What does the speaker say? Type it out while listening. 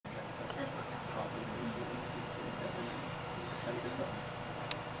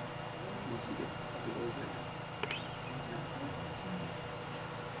I'm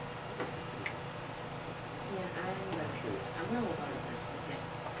going to work on this weekend.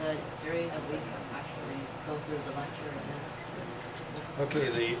 During the week, I'll actually go through the lecture again. Okay,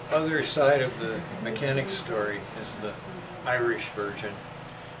 the other side of the mechanics story is the Irish version,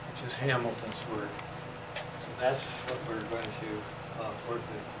 which is Hamilton's work. So that's what we're going to work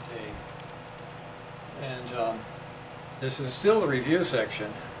with today. And this is still the review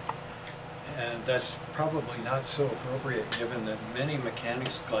section, and that's probably not so appropriate given that many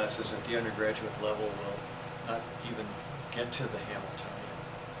mechanics classes at the undergraduate level will not even get to the Hamiltonian.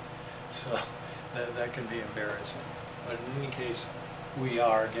 So that can be embarrassing. But in any case, we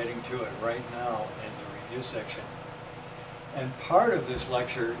are getting to it right now in the review section. And part of this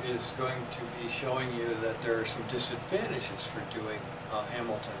lecture is going to be showing you that there are some disadvantages for doing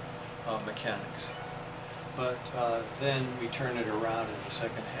Hamilton mechanics. But then we turn it around in the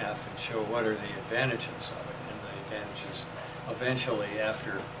second half and show what are the advantages of it. And the advantages eventually,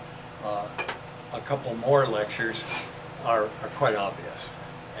 after a couple more lectures, are quite obvious.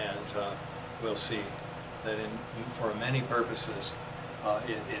 And we'll see that for many purposes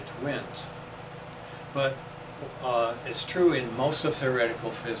it wins. But it's true in most of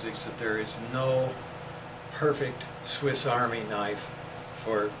theoretical physics that there is no perfect Swiss Army knife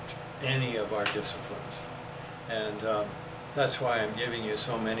for any of our disciplines. And that's why I'm giving you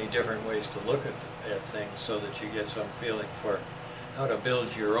so many different ways to look at things so that you get some feeling for how to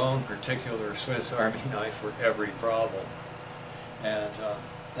build your own particular Swiss Army knife for every problem. And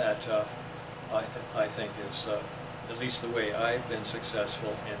that I think is at least the way I've been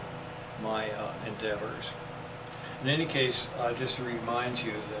successful in my endeavors. In any case, just to remind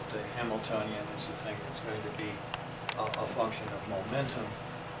you that the Hamiltonian is the thing that's going to be a function of momentum,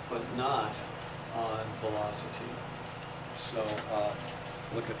 but not on velocity. So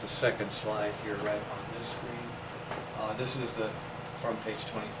look at the second slide here right on this screen. This is from page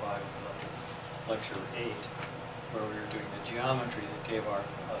 25 of lecture 8, where we were doing the geometry that gave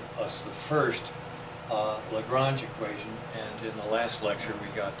us the first Lagrange equation, and in the last lecture we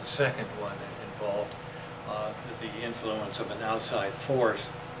got the second one that involved the influence of an outside force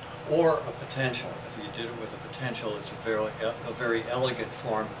or a potential. If you did it with a potential, it's a very elegant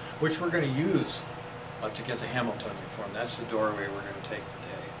form, which we're going to use to get the Hamiltonian form. That's the doorway we're going to take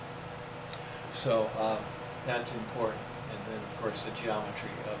today. So that's important. And then, of course, the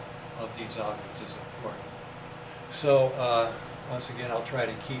geometry of these objects is important. So once again, I'll try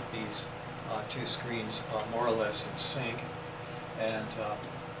to keep these two screens more or less in sync. And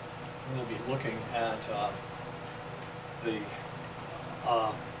we'll be looking at the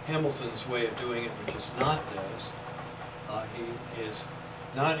Hamilton's way of doing it, which is not this. He is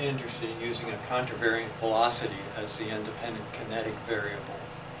not interested in using a contravariant velocity as the independent kinetic variable.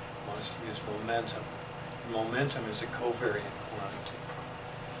 He wants to use momentum. And momentum is a covariant quantity.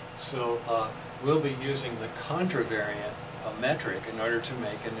 So we'll be using the contravariant metric in order to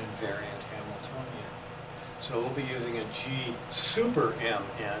make an invariant Hamiltonian. So we'll be using a G super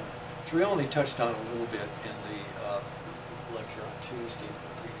MN, which we only touched on a little bit in the lecture on Tuesday,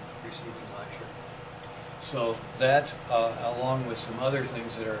 the preceding lecture. So that, along with some other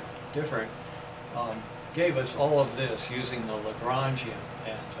things that are different, gave us all of this using the Lagrangian,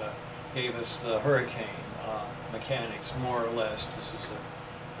 and gave us the hurricane mechanics, more or less. This is the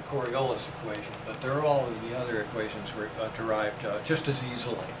Coriolis equation, but there are all of the other equations were derived just as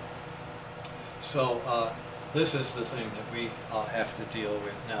easily. So this is the thing that we have to deal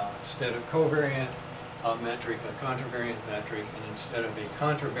with now. Instead of covariant metric, a contravariant metric, and instead of a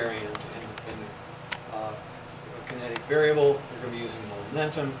contravariant independent kinetic variable, we're going to be using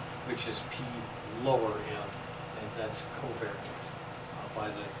momentum, which is P lower m, and that's covariant by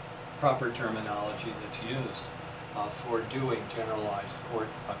the proper terminology that's used for doing generalized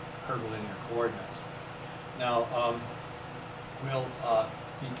curvilinear coordinates. Now, we'll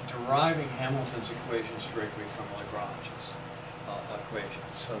be deriving Hamilton's equations directly from Lagrange's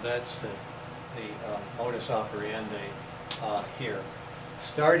equations. So that's the modus operandi here.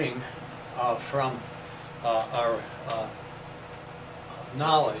 Starting from our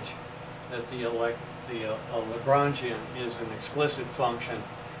knowledge that the Lagrangian is an explicit function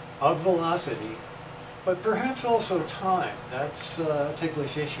of velocity, but perhaps also time. That's a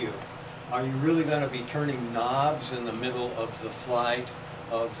ticklish issue. Are you really going to be turning knobs in the middle of the flight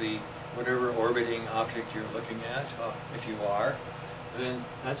of the whatever orbiting object you're looking at? If you are, then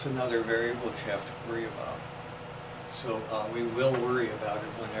that's another variable that you have to worry about. So we will worry about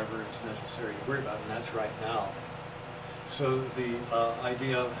it whenever it's necessary to worry about it, and that's right now. So the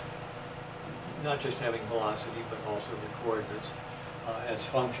idea of not just having velocity, but also the coordinates, as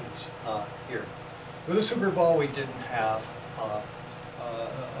functions here. With the superball, we didn't have a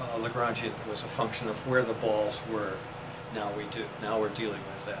Lagrangian that was a function of where the balls were. Now we do. Now we're dealing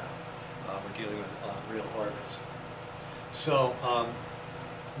with that. We're dealing with real orbits. So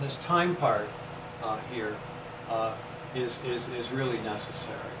this time part here is really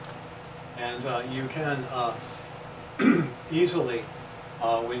necessary. And you can easily,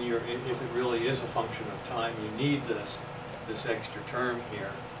 if it really is a function of time, you need this extra term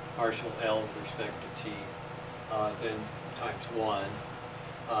here, partial L with respect to t, then times 1.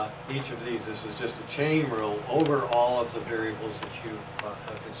 Each of these, this is just a chain rule over all of the variables that you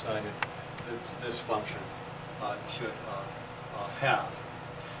have decided that this function should have.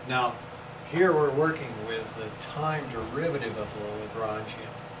 Now, here we're working with the time derivative of the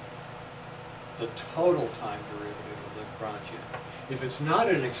Lagrangian, the total time derivative of the Lagrangian. If it's not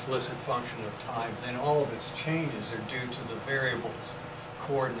an explicit function of time, then all of its changes are due to the variables,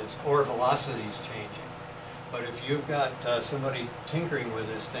 coordinates, or velocities changing. But if you've got somebody tinkering with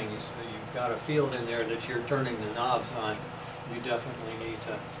this thing, you've got a field in there that you're turning the knobs on, you definitely need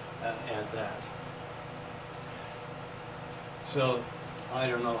to add that. So I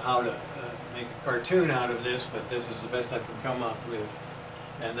don't know how to make a cartoon out of this, but this is the best I can come up with.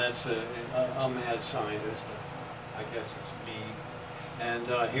 And that's a mad scientist, I guess it's B. And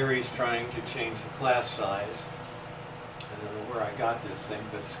here he's trying to change the class size. I don't know where I got this thing,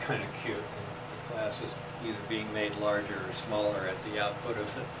 but it's kind of cute. The class is either being made larger or smaller at the output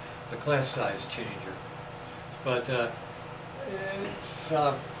of the class size changer. But it's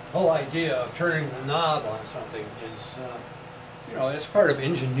the whole idea of turning the knob on something is, you know, it's part of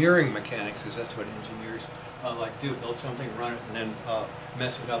engineering mechanics, because that's what engineers like do, build something, run it, and then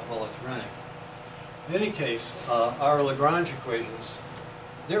mess it up while it's running. In any case, our Lagrange equations,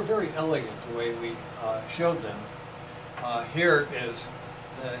 they're very elegant the way we showed them. Here is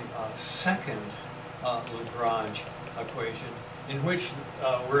the second Lagrange equation, in which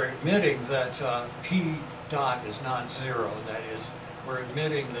we're admitting that P dot is not zero. That is, we're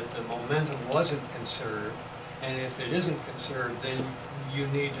admitting that the momentum wasn't conserved, and if it isn't conserved, then you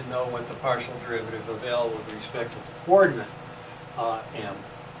need to know what the partial derivative of L with respect to the coordinate m,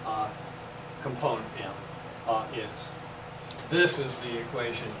 component m, is. This is the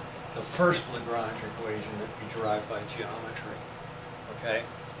equation, the first Lagrange equation that we derive by geometry. Okay?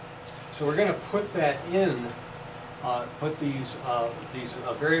 So we're going to put that in, put these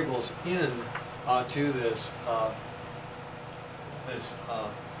variables in to this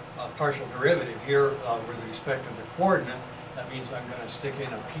partial derivative here with respect to the coordinate. That means I'm going to stick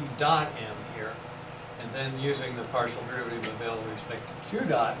in a P dot m here, and then using the partial derivative of L with respect to Q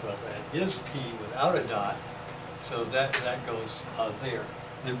dot, well, that is P without a dot, so that goes there.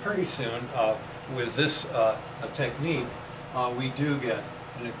 And pretty soon, with this technique, we do get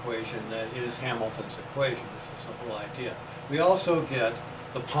an equation that is Hamilton's equation. This is the whole idea. We also get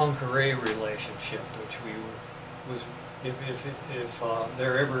the Poincare relationship, which was, if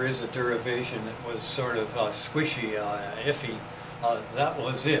there ever is a derivation that was sort of squishy, iffy, that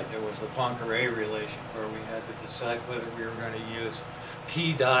was it. It was the Poincare relation, where we had to decide whether we were going to use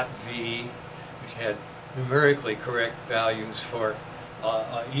P dot V, which had numerically correct values for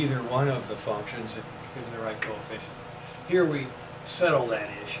either one of the functions if given the right coefficient. Here we settle that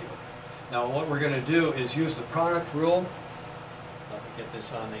issue. Now what we're going to do is use the product rule. Let me get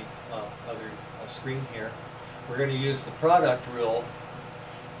this on the other screen here. We're going to use the product rule,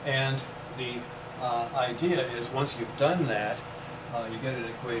 and the idea is once you've done that, you get an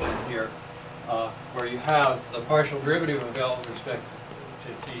equation here where you have the partial derivative of L with respect to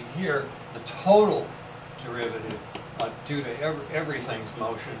t here, the total derivative due to everything's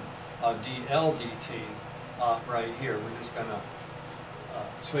motion, dl dt, right here. We're just going to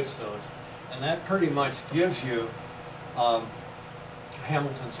switch those. And that pretty much gives you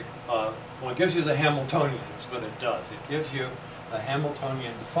Hamilton's, well, it gives you the Hamiltonian is what it does. It gives you a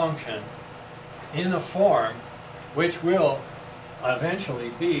Hamiltonian function in a form which will eventually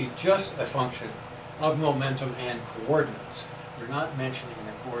be just a function of momentum and coordinates. We're not mentioning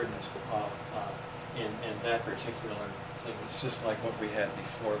the coordinates in that particular thing. It's just like what we had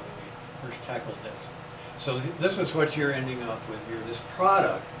before when we first tackled this. So this is what you're ending up with here, this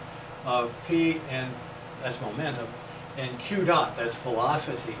product of P, and that's momentum, and Q dot, that's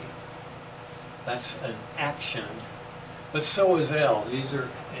velocity, that's an action, but so is L. These are,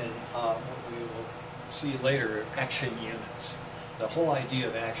 in what we will see later, action units. The whole idea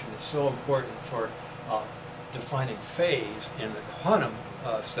of action is so important for defining phase in the quantum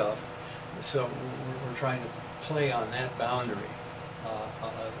stuff, so we're trying to play on that boundary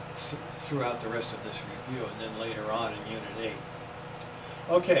throughout the rest of this review, and then later on in Unit 8.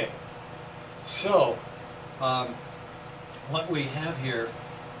 Okay, so what we have here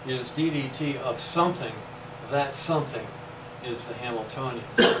is ddt of something. That something is the Hamiltonian.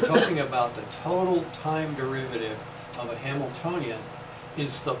 So we're talking about the total time derivative of a Hamiltonian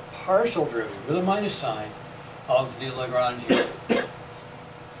is the partial derivative with a minus sign of the Lagrangian.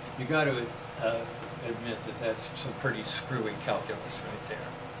 You got to admit that that's some pretty screwy calculus right there.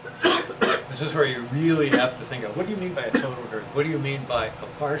 This is where you really have to think of, what do you mean by a total derivative? What do you mean by a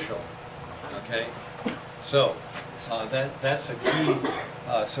partial? Okay, so that's a key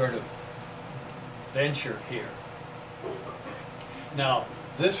sort of venture here. Now,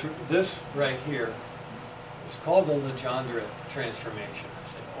 this right here is called the Legendre transformation.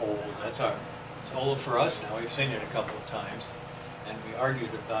 It's old. It's old for us now. We've seen it a couple of times, and we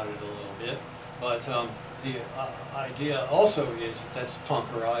argued about it a little bit. But the idea also is that that's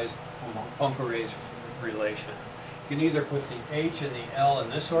Poincaré's relation. You can either put the H and the L in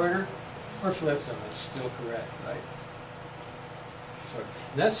this order, or flip them. It's still correct, right? So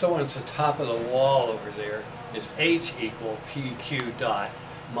that's the one that's the top of the wall over there. Is H equal PQ dot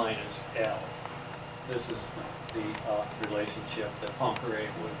minus L. This is the relationship that Poincaré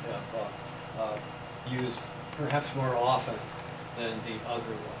would have used perhaps more often than the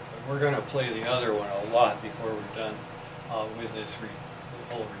other one. But we're going to play the other one a lot before we're done with this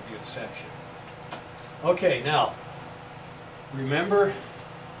whole review section. Okay, now, remember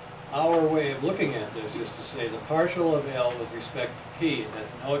our way of looking at this is to say the partial of L with respect to P, it has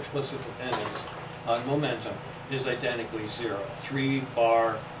no explicit dependence on momentum, is identically 0.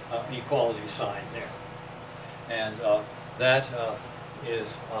 3-bar equality sign there. And that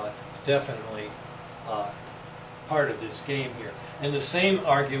is definitely part of this game here. And the same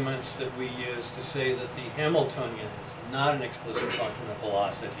arguments that we use to say that the Hamiltonian is not an explicit function of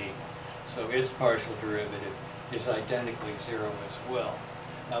velocity, so its partial derivative is identically 0 as well.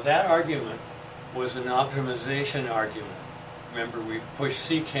 Now that argument was an optimization argument. Remember, we pushed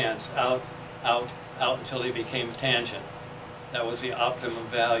secants out until they became tangent. That was the optimum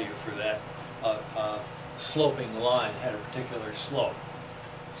value for that sloping line, had a particular slope.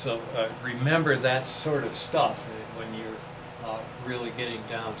 So remember that sort of stuff when you're really getting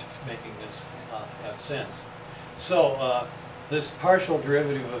down to making this have sense. So this partial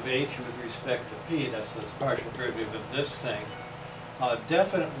derivative of H with respect to P, that's this partial derivative of this thing,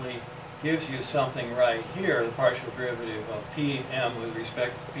 definitely gives you something right here, the partial derivative of Pm with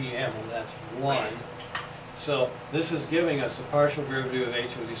respect to Pm, and that's 1. So this is giving us the partial derivative of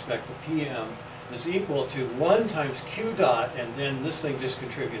H with respect to Pm is equal to 1 times Q dot, and then this thing just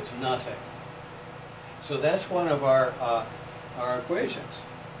contributes nothing. So that's one of our equations.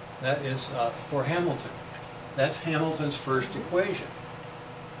 That is for Hamilton. That's Hamilton's first equation.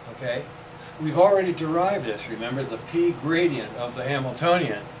 Okay? We've already derived this. Remember, the P gradient of the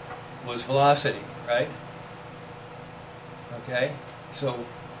Hamiltonian was velocity, right? Okay? So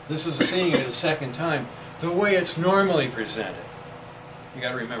this is seeing it a second time the way it's normally presented. You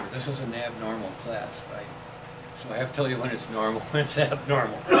got to remember, this is an abnormal class, right? So I have to tell you when it's normal, when it's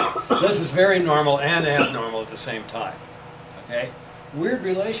abnormal. This is very normal and abnormal at the same time. Okay? Weird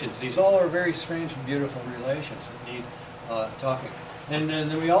relations. These all are very strange and beautiful relations that need talking. And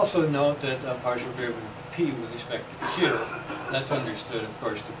then we also note that partial derivative of P with respect to Q, that's understood, of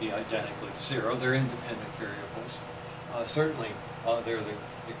course, to be identically 0. They're independent variables. Certainly, they're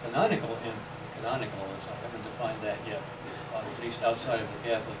the canonical, and canonical is, I haven't defined that yet, at least outside of the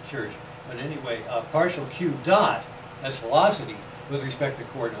Catholic Church. But anyway, partial Q dot, that's velocity, with respect to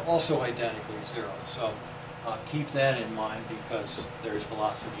coordinate, also identically 0. So keep that in mind because there's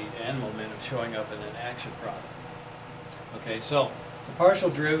velocity and momentum showing up in an action product. Okay, so the partial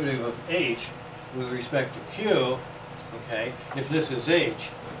derivative of H with respect to Q, okay, if this is H,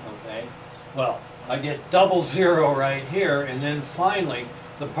 okay, well, I get double 0 right here, and then finally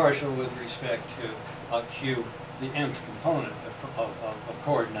the partial with respect to Q, the nth component of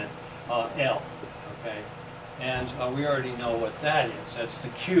coordinate L, okay, and we already know what that is. That's the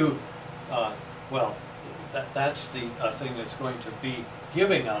Q, well, that's the thing that's going to be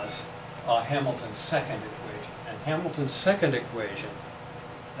giving us Hamilton's second equation. And Hamilton's second equation,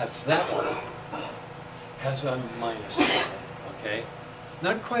 that's that one, has a minus sign, okay?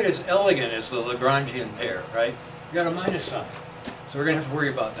 Not quite as elegant as the Lagrangian pair, right? You got a minus sign. So we're going to have to worry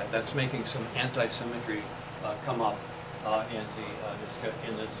about that. That's making some anti-symmetry come up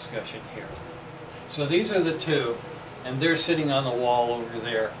in the discussion here. So these are the two, and they're sitting on the wall over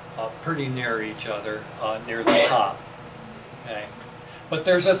there, pretty near each other, near the top. Okay, but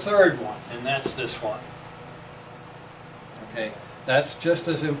there's a third one, and that's this one. Okay, that's just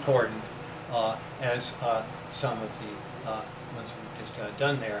as important as some of the ones we've just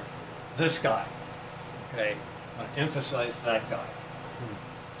done there. This guy, okay, I want to emphasize that guy.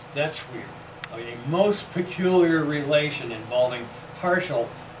 That's weird. A most peculiar relation involving partial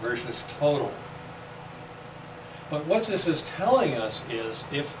versus total. But what this is telling us is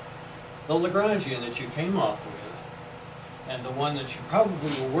if the Lagrangian that you came up with, and the one that you probably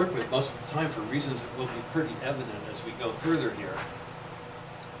will work with most of the time for reasons that will be pretty evident as we go further here,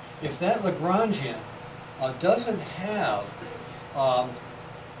 if that Lagrangian doesn't have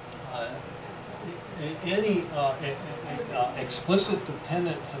any explicit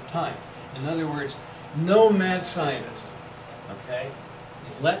dependence of time, in other words, no mad scientist, okay?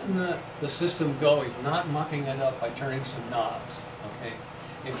 He's letting the system go, he's not mucking it up by turning some knobs, okay?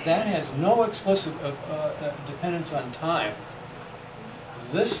 If that has no explicit dependence on time,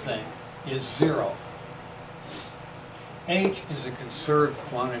 this thing is zero. H is a conserved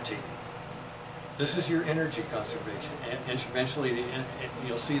quantity. This is your energy conservation. And eventually,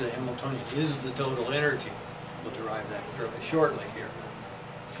 you'll see the Hamiltonian is the total energy. We'll derive that fairly shortly here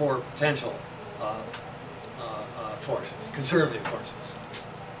for potential forces, conservative forces.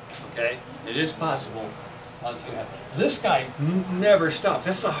 Okay? It is possible to have. This guy never stops.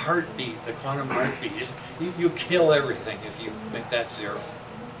 That's the heartbeat, the quantum heartbeat. You kill everything if you make that zero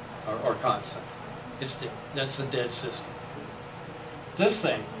or constant. That's the dead system. This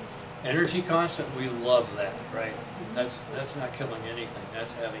thing, energy constant, we love that, right? That's not killing anything.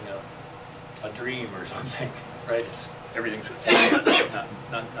 That's having a dream or something, right? Everything's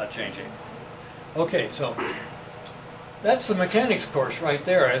not changing. Okay, so that's the mechanics course right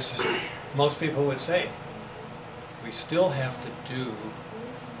there, as most people would say. We still have to do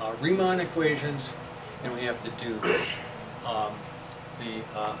Riemann equations, and we have to do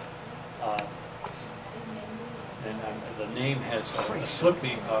the name has slipped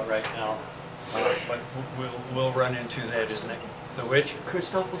me right now, but we'll run into that, isn't it? The which?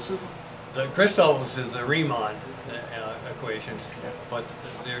 Christopherson? The Christoffels is the Riemann equations, but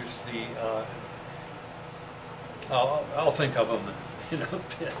there's the I'll think of them, you know,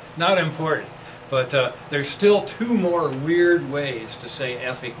 not important. But there's still two more weird ways to say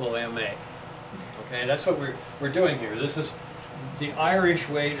F equal ma. Okay, that's what we're doing here. This is the Irish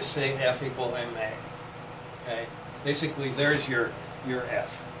way to say F equal ma. Okay, basically there's your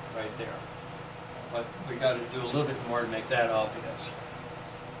F right there. But we got to do a little bit more to make that obvious.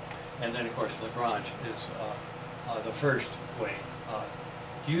 And then of course Lagrange is the first way,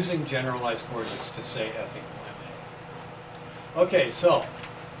 using generalized coordinates to say F equal ma. Okay, so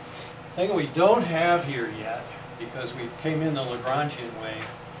the thing we don't have here yet, because we came in the Lagrangian way,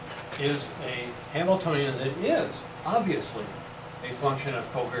 is a Hamiltonian that is obviously a function of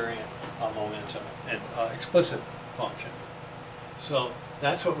covariant momentum, an explicit function. So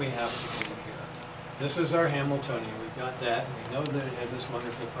that's what we have to do here. This is our Hamiltonian. We've got that. We know that it has this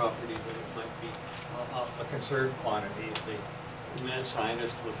wonderful property that it might be a conserved quantity. The mad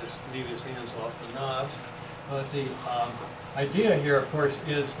scientist will just leave his hands off the knobs. But the idea here, of course,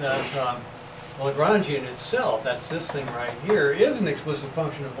 is that Lagrangian itself, that's this thing right here, is an explicit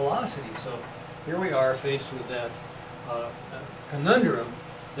function of velocity. So here we are faced with that conundrum.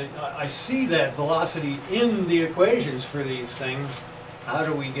 That I see that velocity in the equations for these things. How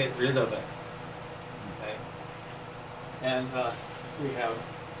do we get rid of it? Okay. And we have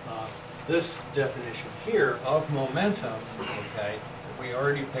this definition here of momentum, okay, that we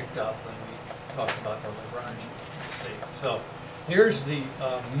already picked up when we talked about the Lagrangian state. So here's the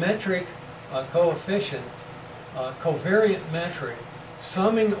metric coefficient, covariant metric,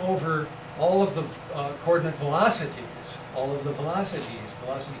 summing over all of the coordinate velocities,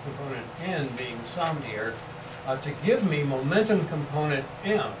 velocity component n being summed here, to give me momentum component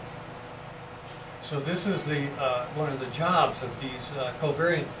m. So this is the one of the jobs of these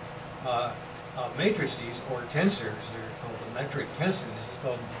covariant matrices or tensors. They're called the metric tensor. This is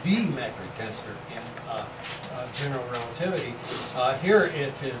called the metric tensor in general relativity. Here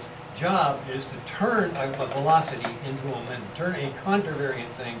its job is to turn a velocity into momentum, turn a contravariant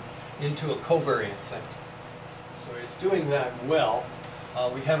thing into a covariant thing. So it's doing that well.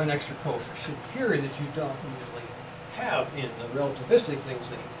 We have an extra coefficient here that you don't usually have in the relativistic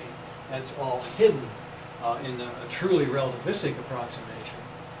things. That's all hidden in a truly relativistic approximation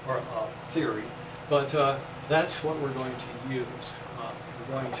or theory. But that's what we're going to use.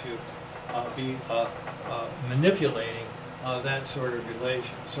 We're going to be manipulating that sort of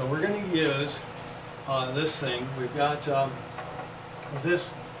relation. So we're going to use this thing. We've got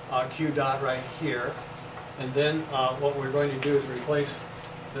this q dot right here, and then what we're going to do is replace,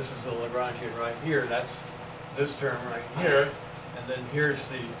 this is the Lagrangian right here, that's this term right here, and then here's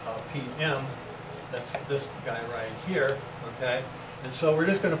the PM, that's this guy right here, okay? And so we're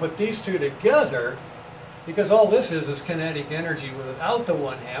just going to put these two together, because all this is kinetic energy without the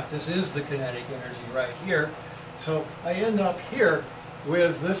 1/2. This is the kinetic energy right here. So I end up here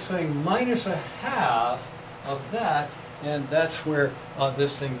with this thing minus 1/2 of that, and that's where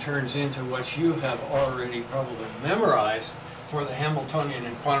this thing turns into what you have already probably memorized for the Hamiltonian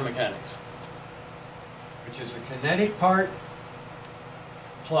in quantum mechanics, which is the kinetic part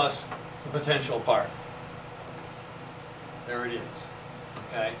plus the potential part. There it is.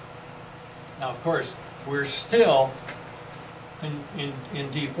 Okay? Now, of course, we're still in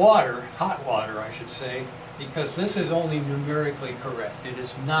deep water, hot water, I should say, because this is only numerically correct. It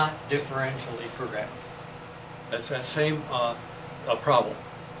is not differentially correct. That's that same problem.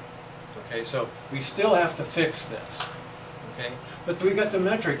 Okay, so we still have to fix this. Okay, but we got the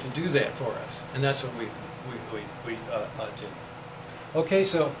metric to do that for us, and that's what we do. Okay,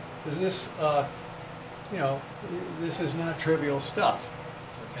 so is this, you know, this is not trivial stuff.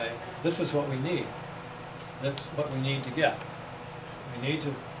 Okay, this is what we need. That's what we need to get. We need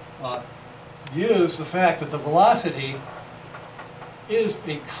to use the fact that the velocity is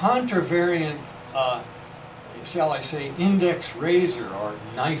a contravariant, shall I say, index razor or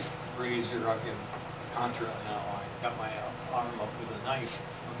knife razor. I'll give a contra now. I got my arm up with a knife.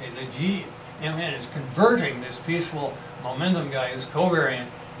 Okay, the GMN is converting this peaceful momentum guy who's covariant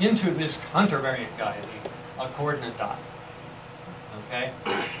into this contravariant guy, the coordinate dot. Okay,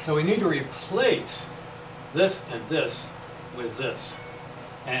 so we need to replace this and this with this.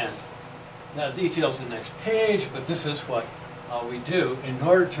 And that details the next page, but this is what we do in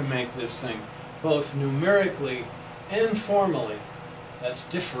order to make this thing both numerically and formally, that's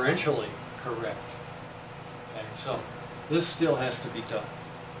differentially correct. Okay, so this still has to be done.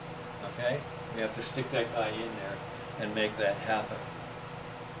 Okay, we have to stick that guy in there and make that happen.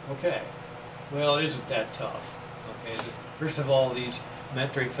 Okay, well, it isn't that tough. Okay, first of all, these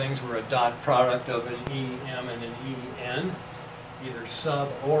metric things were a dot product of an EM and an EN, either sub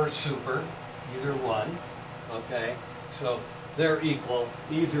or super, either one. Okay, so they're equal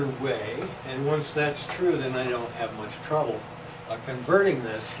either way, and once that's true, then I don't have much trouble converting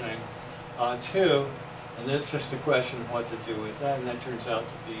this thing to, and that's just a question of what to do with that, and that turns out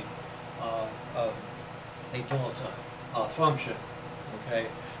to be a delta function. Okay,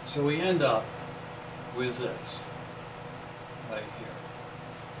 so we end up with this right here.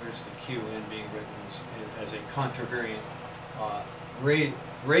 There's the Qn being written as a contravariant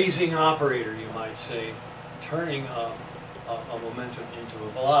raising operator, you might say, turning a momentum into a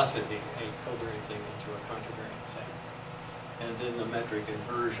velocity, a covariant thing into a contravariant thing. And then the metric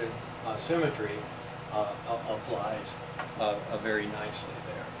inversion symmetry applies very nicely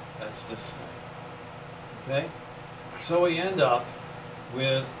there. That's this thing. Okay? So we end up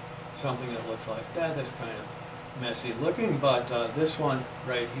with something that looks like that. That's kind of messy looking, but this one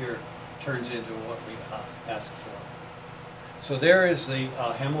right here turns into what we asked for. So there is the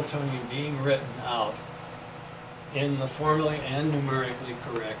Hamiltonian being written out in the formally and numerically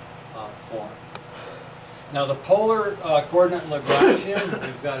correct form. Now the polar coordinate Lagrangian,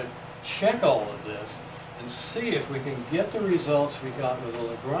 we've got to check all of this and see if we can get the results we got with the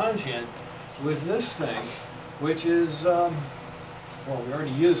Lagrangian with this thing, which is, well, we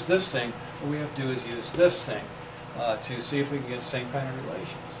already used this thing. What we have to do is use this thing to see if we can get the same kind of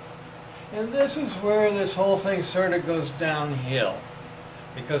relations. And this is where this whole thing sort of goes downhill,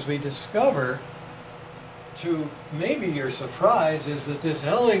 because we discover, to maybe your surprise, is that this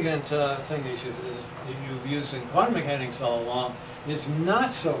elegant thing that you've used in quantum mechanics all along is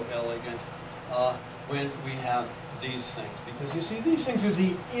not so elegant when we have these things. Because you see, these things are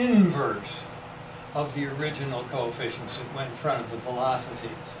the inverse of the original coefficients that went in front of the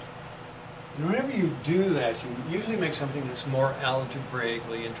velocities. And whenever you do that, you usually make something that's more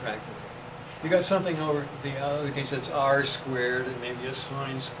algebraically intractable. You got something over the other case that's r squared and maybe a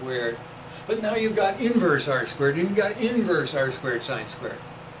sine squared. But now you've got inverse r squared and you've got inverse r squared sine squared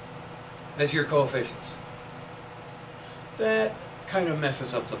as your coefficients. That kind of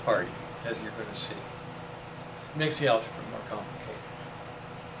messes up the party, as you're going to see. Makes the algebra more complicated.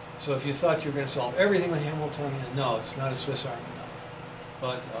 So if you thought you were going to solve everything with Hamiltonian, no, it's not a Swiss Army knife.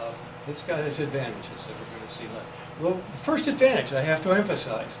 But it's got its advantages that we're going to see later. Well, the first advantage I have to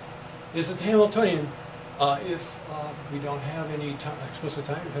emphasize is that the Hamiltonian, if we don't have any explicit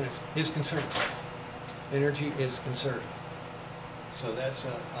time dependence, is conserved. Energy is conserved. So that's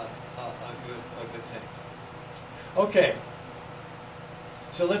a good thing. Okay,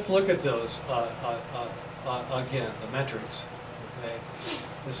 so let's look at those again, the metrics. Okay,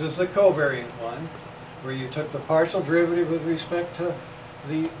 this is the covariant one. where you took the partial derivative with respect to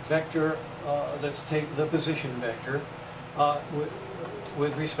the vector that's the position vector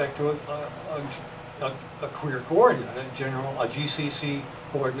with respect to a queer coordinate, a GCC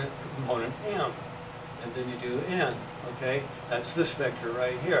coordinate component M, and then you do N. Okay, that's this vector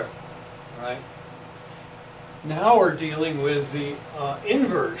right here, right? Now we're dealing with the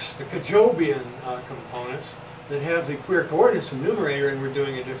inverse, the Kajobian components that have the queer coordinates in the numerator, and we're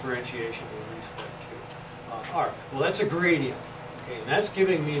doing a differentiation with respect to R. Well, that's a gradient, okay, and that's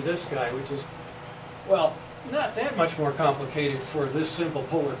giving me this guy, which is, well, not that much more complicated for this simple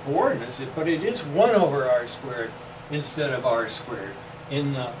polar coordinates, but it is 1 over R squared instead of R squared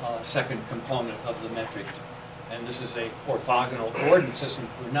in the second component of the metric. And this is a orthogonal coordinate system.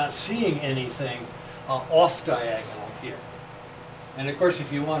 We're not seeing anything off diagonal here. And of course,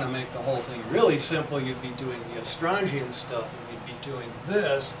 if you want to make the whole thing really simple, you'd be doing the Estrangian stuff, and you'd be doing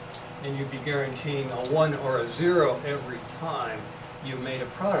this, and you'd be guaranteeing a 1 or a 0 every time you made a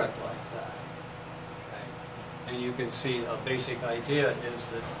product like that. Okay? And you can see a basic idea is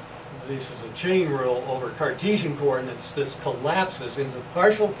that this is a chain rule over Cartesian coordinates. This collapses into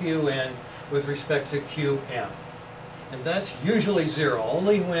partial Qn with respect to Qm. And that's usually 0,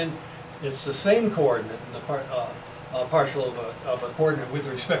 only when it's the same coordinate, and the partial of a coordinate with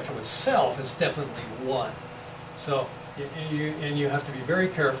respect to itself is definitely 1. So, and you have to be very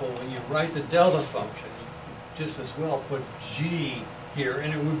careful when you write the delta function. You just as well put G here,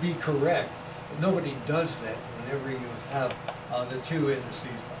 and it would be correct. But nobody does that. Whenever you have the two indices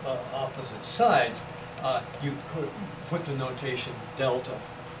opposite sides, you put the notation delta.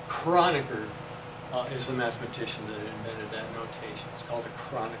 Kronecker is the mathematician that invented that notation. It's called a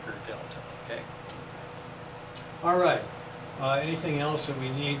Kronecker delta, okay? All right. Anything else that we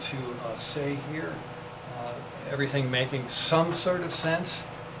need to say here? Everything making some sort of sense?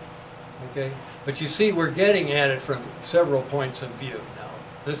 Okay? But you see, we're getting at it from several points of view. Now,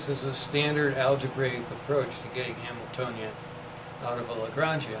 this is a standard algebraic approach to getting Hamiltonian out of a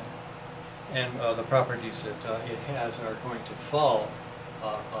Lagrangian. And the properties that it has are going to follow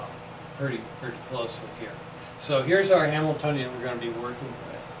pretty closely here. So here's our Hamiltonian we're going to be working with.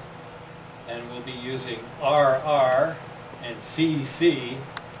 And we'll be using RR and phi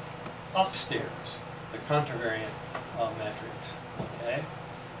upstairs, the contravariant matrix. Okay?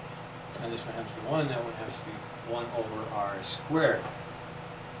 And this one has to be 1, that one has to be 1 over R squared.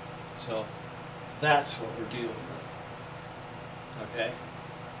 So that's what we're dealing with. Okay?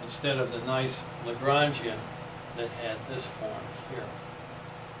 Instead of the nice Lagrangian that had this form here.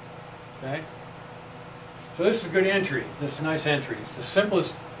 Okay? So this is a good entry, this is a nice entry. It's the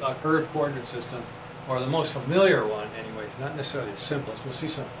simplest curved coordinate system, or the most familiar one anyway, not necessarily the simplest. We'll see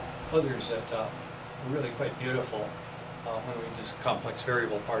some others that are really quite beautiful when we do this complex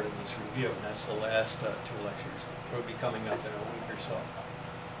variable part of this review, and that's the last 2 lectures. They'll be coming up in a week or so.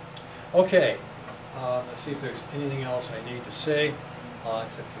 Okay, let's see if there's anything else I need to say,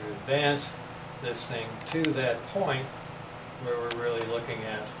 except to advance this thing to that point where we're really looking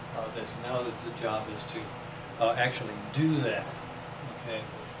at this. Now that the job is to actually do that. Okay,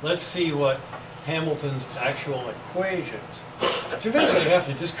 let's see what Hamilton's actual equations, which eventually have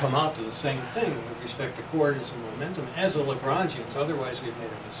to just come out to the same thing with respect to coordinates and momentum as the Lagrangians, otherwise we've made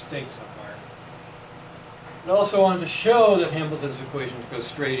a mistake somewhere. I also want to show that Hamilton's equations go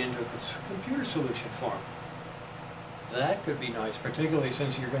straight into a computer solution form. That could be nice, particularly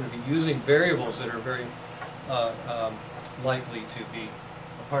since you're going to be using variables that are very likely to be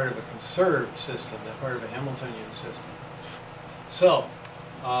a part of a conserved system, a part of a Hamiltonian system. So,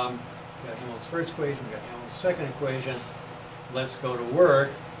 we got Hamilton's first equation, we got Hamilton's second equation. Let's go to work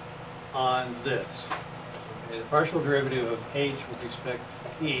on this. Okay, the partial derivative of h with respect to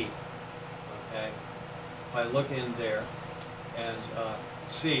p. Okay, if I look in there and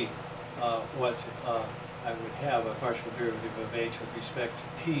see what I would have a partial derivative of h with respect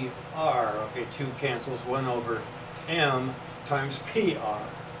to pr. Okay, 2 cancels, 1 over m times pr.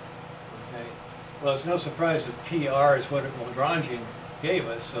 Okay, well, it's no surprise that pr is what Lagrangian gave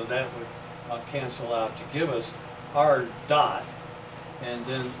us, so that would cancel out to give us r dot, and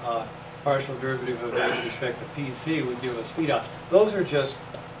then partial derivative of h with respect to pc would give us phi dot. Those are just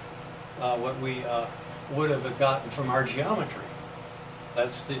what we would have gotten from our geometry.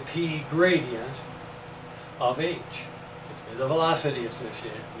 That's the p gradient of h. It's the velocity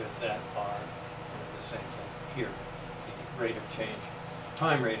associated with that r, and the same thing here, the rate of change,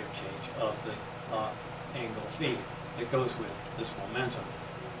 time rate of change of the angle phi that goes with this momentum.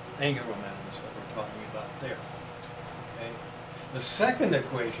 Angular momentum is what we're talking about there. Okay. The second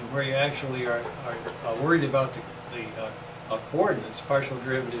equation, where you actually are worried about the coordinates, partial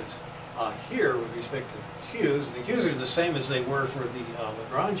derivatives here with respect to the Q's. And the Q's are the same as they were for the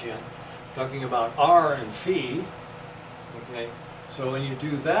Lagrangian, talking about R and phi. Okay, so when you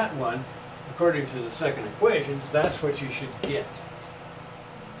do that one, according to the second equations, that's what you should get.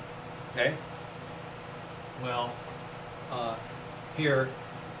 Okay? Well, here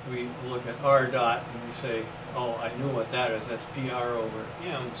we look at R dot and we say, oh, I knew what that is. That's PR over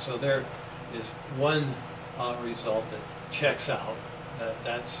M. So there is one result that checks out.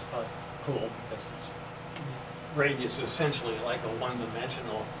 That's cool because this radius is essentially like a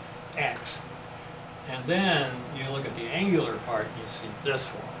one-dimensional X. And then you look at the angular part and you see this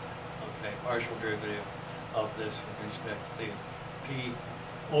one. Okay, partial derivative of this with respect to things. P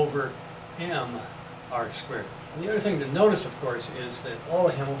over M R squared. And the other thing to notice, of course, is that all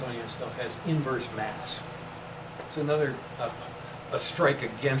the Hamiltonian stuff has inverse mass. It's another a strike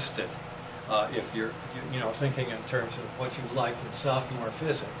against it if you're thinking in terms of what you like in sophomore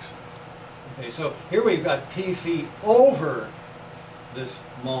physics. Okay, so here we've got P phi over this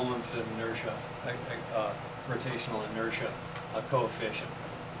moment of inertia, rotational inertia coefficient.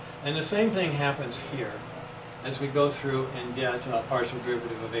 And the same thing happens here as we go through and get partial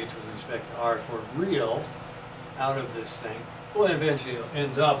derivative of h with respect to r for real out of this thing. We'll eventually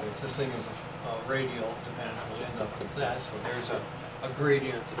end up, if this thing is radial dependent, we'll end up with that. So there's a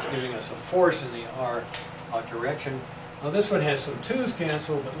gradient that's giving us a force in the r direction. Now this one has some 2's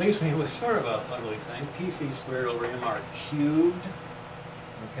canceled, but leaves me with sort of a ugly thing, p phi squared over mr cubed.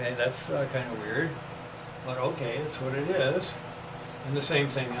 Okay, that's kind of weird, but okay, that's what it is. And the same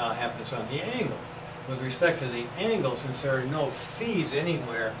thing happens on the angle. With respect to the angle, since there are no phis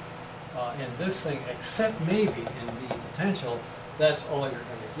anywhere in this thing, except maybe in the potential, that's all you're going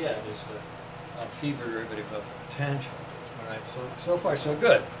to get is the phi derivative of the potential. All right, so far so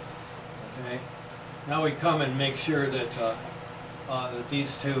good. Okay, now we come and make sure that that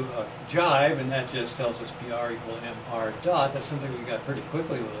these two jive, and that just tells us PR equal mr dot. That's something we got pretty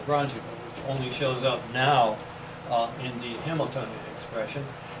quickly with Lagrangian, but which only shows up now in the Hamiltonian expression.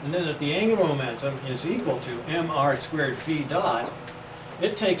 And then that the angular momentum is equal to mr squared phi dot.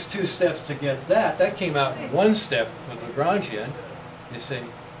 It takes 2 steps to get that. That came out in 1 step with Lagrangian, you see.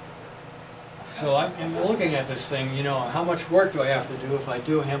 So I'm looking at this thing, you know, how much work do I have to do if I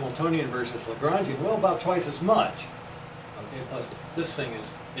do Hamiltonian versus Lagrangian? Well, about twice as much. Okay, plus this thing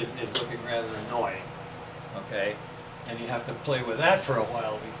is looking rather annoying. Okay, and you have to play with that for a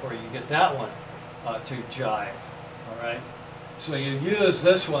while before you get that one to jive. All right, so you use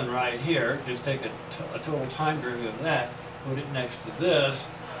this one right here. Just take a total time derivative of that, put it next to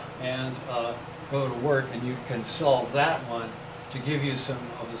this, and go to work, and you can solve that one to give you some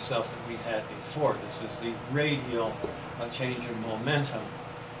of the stuff that we had before. This is the radial change in momentum,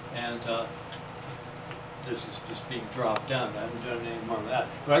 and this is just being dropped down. I haven't done any more of that.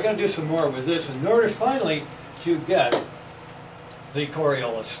 But I got to do some more with this in order finally to get the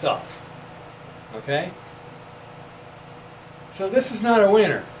Coriolis stuff. Okay? So this is not a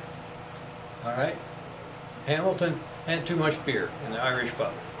winner. All right? Hamilton had too much beer in the Irish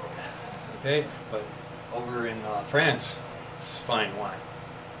pub. Okay? But over in France, it's fine wine.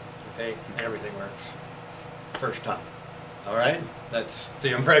 Okay? Everything works. First time. All right? That's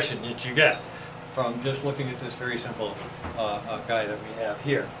the impression that you get from just looking at this very simple guy that we have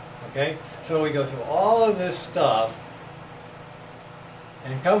here. Okay? So we go through all of this stuff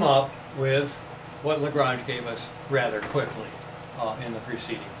and come up with what Lagrange gave us rather quickly in the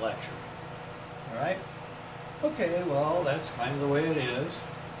preceding lecture. All right? Okay, well, that's kind of the way it is.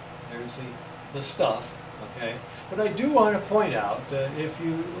 There's the stuff, okay? But I do want to point out that if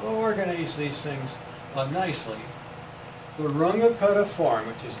you organize these things nicely, the Runge-Kutta form,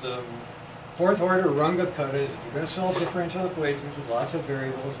 which is the 4th order Runge-Kutta, is if you're going to solve differential equations with lots of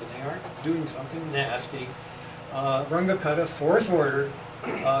variables and they aren't doing something nasty, Runge-Kutta 4th order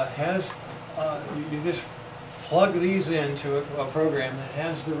has, you just plug these into a program that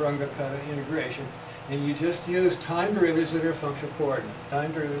has the Runge-Kutta integration, and you just use time derivatives that are function of coordinates.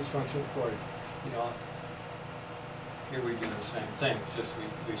 Time derivatives function of coordinates. You know, here we do the same thing. It's just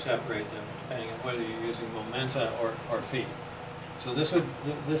we separate them depending on whether you're using momenta or phi. So this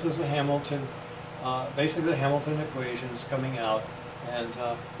is the Hamilton, basically the Hamilton equations coming out, and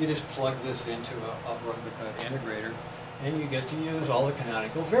you just plug this into a Runge-Kutta integrator, and you get to use all the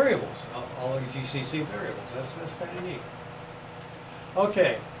canonical variables, all the GCC variables. That's kind of neat.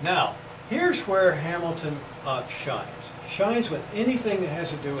 Okay, now here's where Hamilton shines. It shines with anything that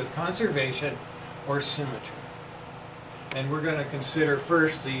has to do with conservation or symmetry. And we're going to consider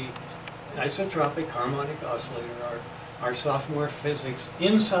first the isotropic harmonic oscillator, our sophomore physics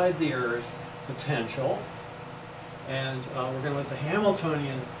inside the Earth potential. And we're going to let the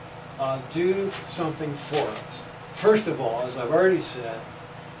Hamiltonian do something for us. First of all, as I've already said,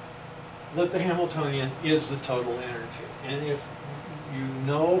 that the Hamiltonian is the total energy. And if you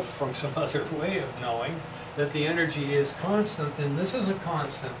know from some other way of knowing that the energy is constant, then this is a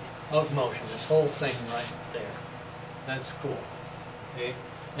constant of motion, this whole thing right there. That's cool. Okay?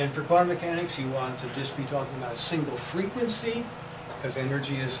 And for quantum mechanics, you want to just be talking about a single frequency, because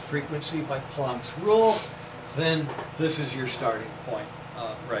energy is frequency by Planck's rule. Then this is your starting point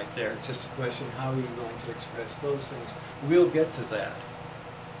right there. Just a question, how are you going to express those things? We'll get to that.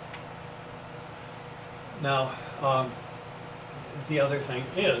 Now, the other thing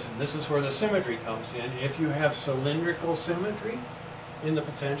is, and this is where the symmetry comes in, if you have cylindrical symmetry in the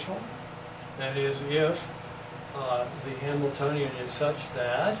potential, that is, if the Hamiltonian is such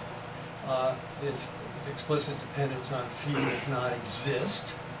that its explicit dependence on phi does not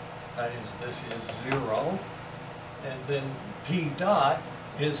exist, that is, this is 0, and then p dot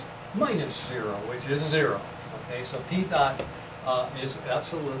is minus 0, which is 0. Okay, so p dot is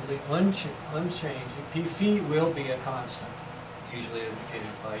absolutely unchanging. P phi will be a constant, usually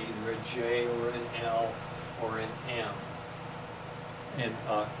indicated by either a J or an L or an M in,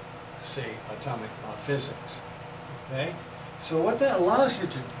 say, atomic physics. Okay? So what that allows you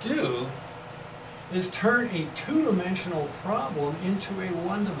to do is turn a two-dimensional problem into a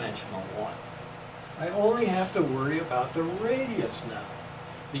one-dimensional one. I only have to worry about the radius now.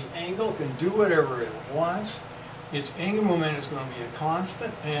 The angle can do whatever it wants. Its angular momentum is going to be a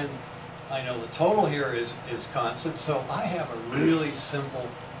constant, and I know the total here is constant, so I have a really simple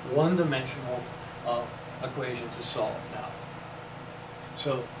one-dimensional equation to solve now.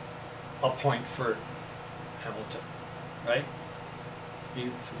 So, a point for Hamilton, right?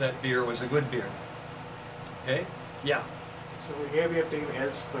 That beer was a good beer. Okay? Yeah. So here we have taken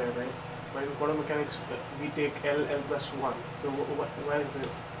L square, right? But in quantum mechanics, we take L plus 1. So why is the...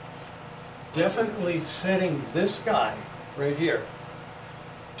 Definitely setting this guy right here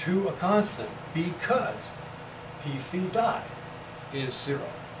to a constant because p phi dot is 0.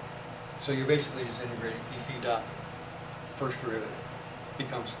 So you're basically just integrating p phi dot, first derivative,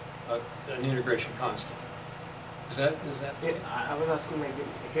 becomes an integration constant. Is that? Yeah, I was asking, like,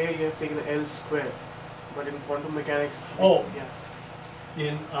 here you have taken L square, but in quantum mechanics... Oh, yeah.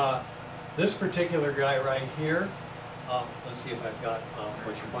 In this particular guy right here, let's see if I've got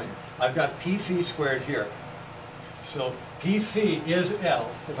what you're pointing. I've got p phi squared here. So p phi is L,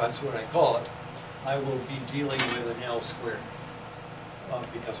 if that's what I call it. I will be dealing with an L squared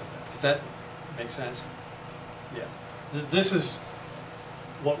because of that. Does that make sense? Yeah. This is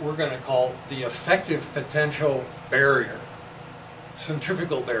what we're going to call the effective potential barrier.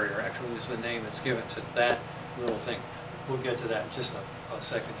 Centrifugal barrier, actually, is the name that's given to that little thing. We'll get to that in just a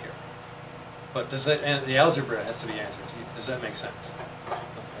second here. But does that, and the algebra has to be answered. Does that make sense?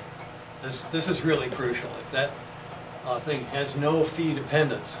 Okay. This is really crucial. If that thing has no phi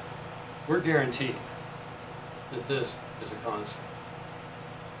dependence, we're guaranteed that this is a constant.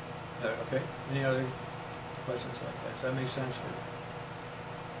 Okay? Any other questions like that? Does that make sense for you?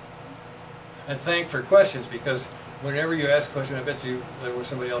 And thank for questions, because whenever you ask a question, I bet you there was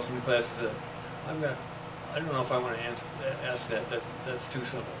somebody else in the class that said, I don't know if I want to ask that. That's too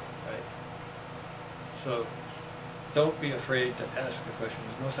simple, right? So don't be afraid to ask a question.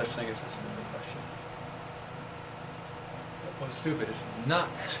 There's no such thing as a stupid question. What's stupid is not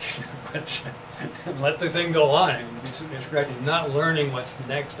asking a question and let the thing go on. I mean, you're scratching, not learning what's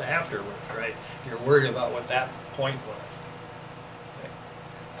next afterwards, right? If you're worried about what that point was. Okay.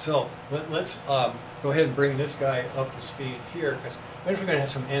 So let's go ahead and bring this guy up to speed here, because we're going to have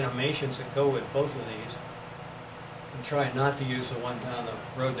some animations that go with both of these. And try not to use the one down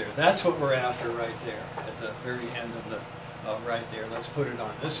the road there. That's what we're after right there, at the very end of the right there. Let's put it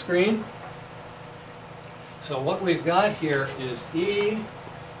on this screen. So what we've got here is E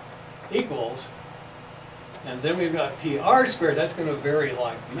equals, and then we've got PR squared. That's going to vary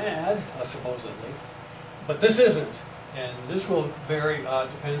like mad, supposedly. But this isn't. And this will vary,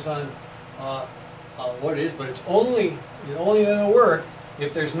 depends on what it is, but it only going to work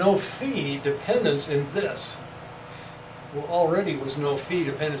if there's no phi dependence in this. Well, already was no phi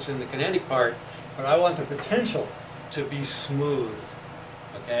dependence in the kinetic part, but I want the potential to be smooth,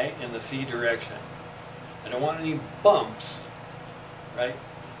 okay, in the phi direction. I don't want any bumps, right?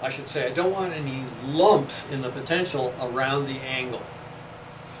 I should say I don't want any lumps in the potential around the angle.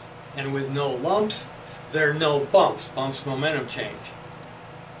 And with no lumps, there are no bumps. Bumps momentum change.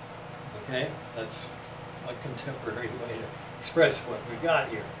 Okay? That's a contemporary way to express what we've got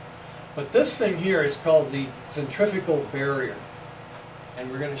here. But this thing here is called the centrifugal barrier.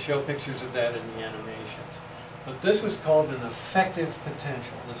 And we're going to show pictures of that in the animations. But this is called an effective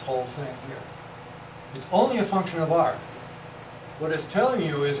potential, this whole thing here. It's only a function of r. What it's telling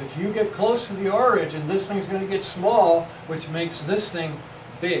you is if you get close to the origin, this thing's going to get small, which makes this thing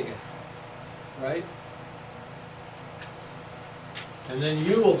big, right? And then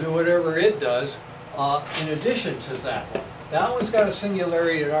you will do whatever it does in addition to that one. That one's got a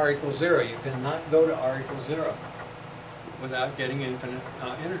singularity at r equals 0. You cannot go to r equals 0 without getting infinite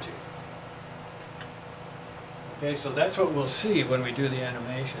energy. Okay, so that's what we'll see when we do the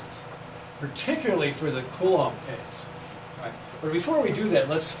animations, particularly for the Coulomb case. Right? But before we do that,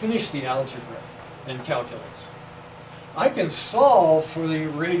 let's finish the algebra and calculus. I can solve for the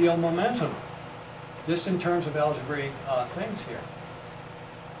radial momentum, just in terms of algebraic things here.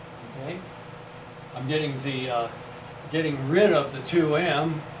 Okay, I'm getting rid of the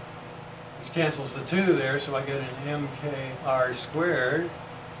 2m, which cancels the 2 there, so I get an mkr squared.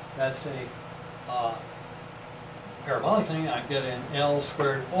 That's a parabolic thing. I get an L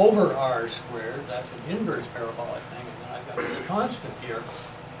squared over r squared. That's an inverse parabolic thing, and then I've got this constant here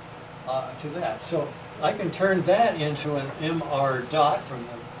to that. So I can turn that into an mr dot from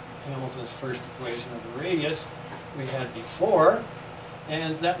Hamilton's first equation of the radius we had before,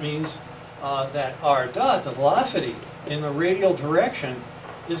 and that means that r dot, the velocity in the radial direction,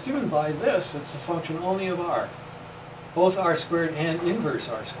 is given by this. It's a function only of r, both r squared and inverse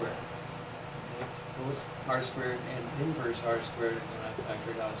r squared. Okay? Both r squared and inverse r squared, and then I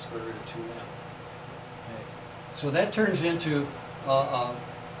factored out square root of 2m. Okay. So that turns into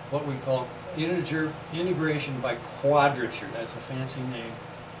what we call integer integration by quadrature. That's a fancy name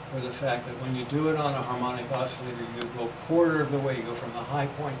for the fact that when you do it on a harmonic oscillator, you go quarter of the way. You go from the high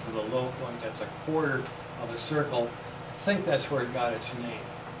point to the low point. That's a quarter of a circle. I think that's where it got its name.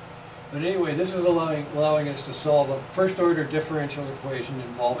 But anyway, this is allowing us to solve a first-order differential equation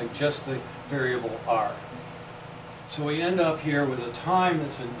involving just the variable r. So we end up here with a time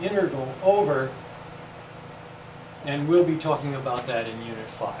that's an integral over, and we'll be talking about that in Unit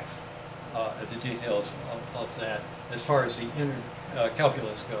 5, the details of that as far as the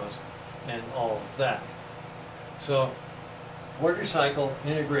calculus goes and all of that. So quarter cycle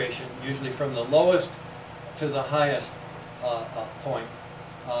integration, usually from the lowest to the highest point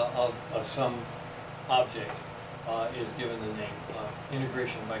of some object, is given the name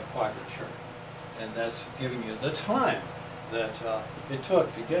integration by quadrature. And that's giving you the time that it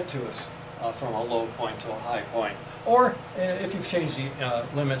took to get to us from a low point to a high point. Or if you've changed the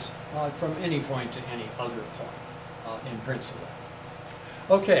limits from any point to any other point in principle.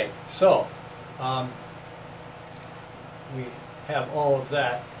 Okay, so we have all of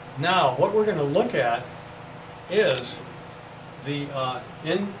that. Now, what we're going to look at is the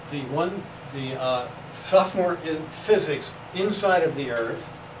sophomore in physics inside of the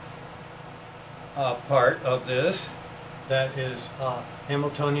Earth part of this. That is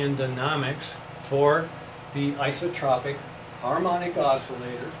Hamiltonian dynamics for the isotropic harmonic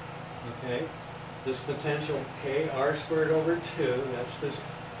oscillator. Okay, this potential kr squared over 2. That's this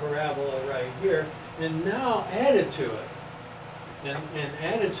parabola right here. And now added to it, and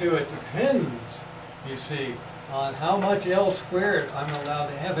added to it depends, you see, on how much L squared I'm allowed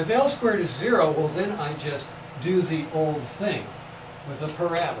to have. If L squared is 0, well then I just do the old thing with a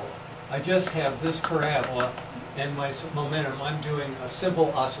parabola. I just have this parabola and my momentum. I'm doing a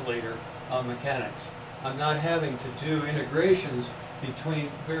simple oscillator mechanics. I'm not having to do integrations between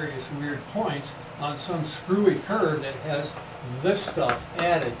various weird points on some screwy curve that has this stuff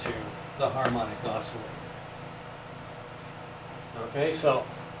added to the harmonic oscillator. Okay, so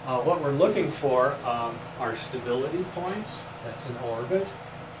what we're looking for are stability points. That's an orbit.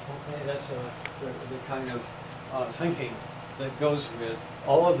 Okay, that's the kind of thinking that goes with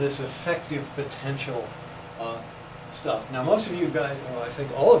all of this effective potential stuff. Now, most of you guys, or I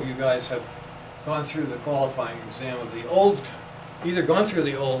think all of you guys, have gone through the qualifying exam of the old, either gone through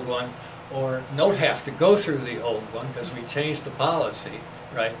the old one or don't have to go through the old one because we changed the policy,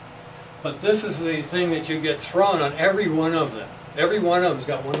 right? But this is the thing that you get thrown on every one of them. Every one of them's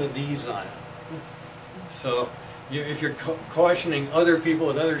got one of these on it. So if you're cautioning other people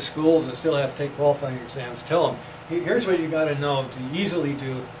at other schools that still have to take qualifying exams, tell them, here's what you got to know to easily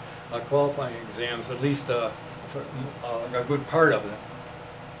do qualifying exams, at least for a good part of them.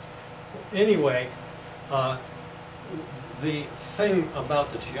 Anyway, the thing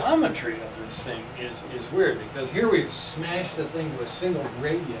about the geometry of this thing is weird, because here we've smashed the thing to a single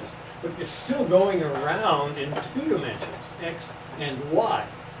radius, but it's still going around in 2 dimensions, x and y.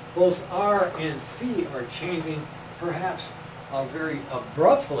 Both r and phi are changing perhaps very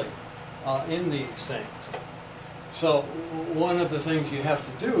abruptly in these things. So one of the things you have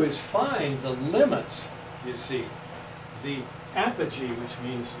to do is find the limits you see. The apogee, which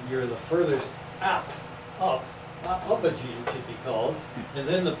means you're the furthest up, apogee it should be called, and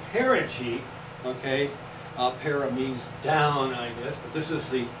then the perigee, okay, para means down, I guess, but this is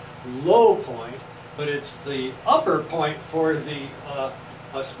the low point, but it's the upper point for the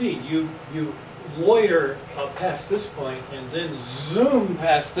speed. You loiter past this point and then zoom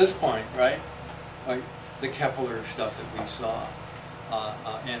past this point, right? Like the Kepler stuff that we saw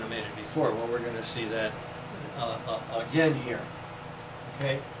animated before. Well, we're going to see that again here.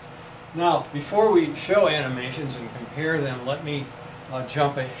 Okay. Now, before we show animations and compare them, let me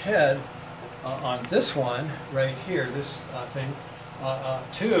jump ahead on this one right here, this thing,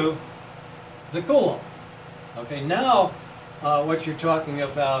 to the Coulomb. Okay. Now, what you're talking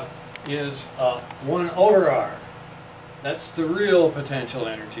about is 1 over r. That's the real potential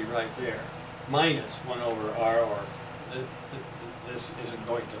energy right there. Minus 1 over r, or this isn't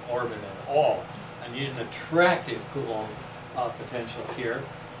going to orbit at all. I need an attractive Coulomb potential here.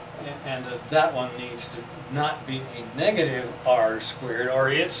 And that one needs to not be a negative r squared, or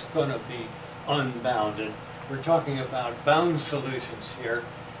it's going to be unbounded. We're talking about bound solutions here.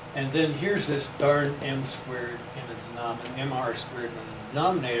 And then here's this darn m squared in the denominator, mr squared in the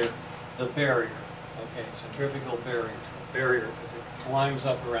denominator, the barrier. Okay, centrifugal barrier. It's called barrier because it climbs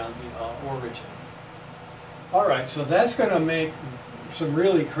up around the origin. All right, so that's going to make some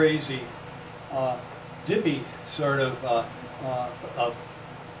really crazy, dippy sort of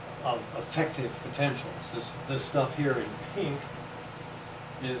effective potentials. This stuff here in pink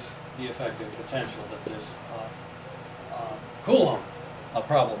is the effective potential that this Coulomb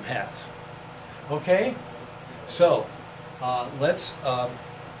problem has. Okay, so let's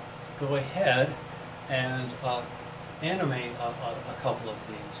go ahead and animate a couple of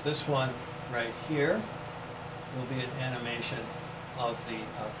these. This one right here will be an animation of the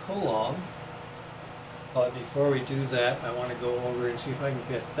Coulomb. But before we do that, I want to go over and see if I can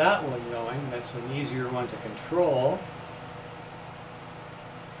get that one going. That's an easier one to control.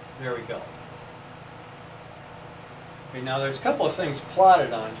 There we go. Okay, now there's a couple of things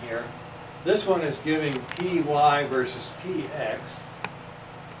plotted on here. This one is giving Py versus Px.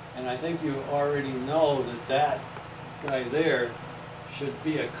 And I think you already know that that guy there should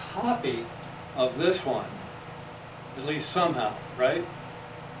be a copy of this one. At least somehow, right?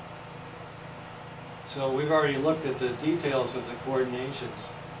 So we've already looked at the details of the coordinations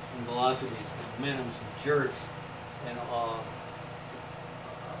and velocities and minimums and jerks and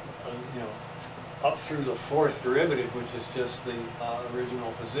you know, up through the fourth derivative, which is just the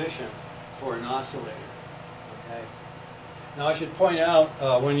original position for an oscillator. Okay. Now I should point out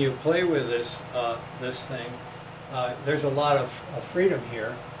when you play with this this thing, there's a lot of freedom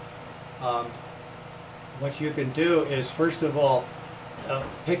here. What you can do is, first of all,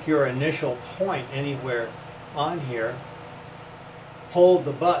 pick your initial point anywhere on here, hold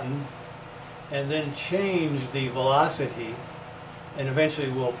the button, and then change the velocity, and eventually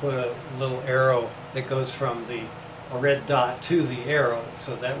we'll put a little arrow that goes from a red dot to the arrow,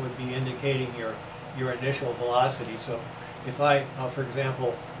 so that would be indicating your initial velocity. So if I, for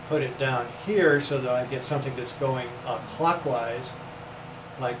example, put it down here so that I get something that's going clockwise,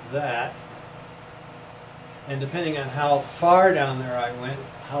 like that, and depending on how far down there I went,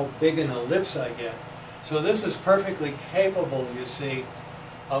 how big an ellipse I get. So this is perfectly capable, you see,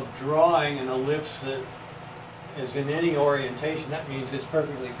 of drawing an ellipse that is in any orientation. That means it's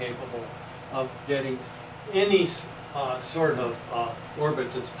perfectly capable of getting any sort of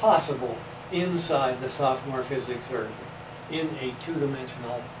orbit that's possible inside the sophomore physics or in a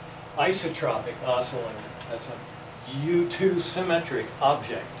two-dimensional isotropic oscillator. That's a U2 symmetric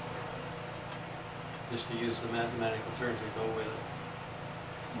object, just to use the mathematical terms that go with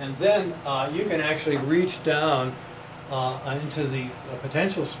it. And then you can actually reach down into the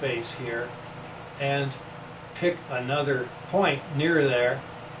potential space here and pick another point near there,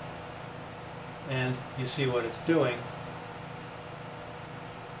 and you see what it's doing.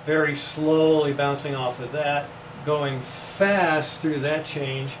 Very slowly bouncing off of that, going fast through that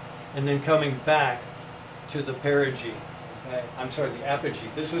change, and then coming back to the perigee. Okay? I'm sorry, the apogee.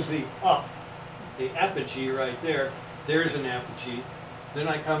 This is the apogee right there. There's an apogee. Then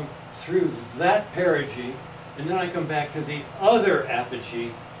I come through that perigee, and then I come back to the other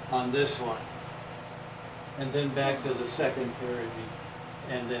apogee on this one, and then back to the second perigee,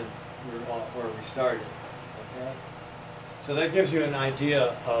 and then we're off where we started. Okay, so that gives you an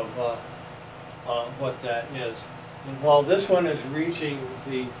idea of what that is. And while this one is reaching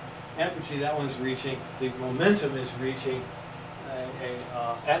the apogee, that one's reaching, the momentum is reaching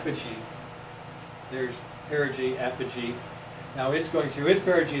a apogee. There's perigee, apogee. Now it's going through its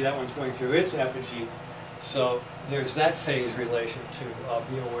perigee, that one's going through its apogee. So there's that phase relation to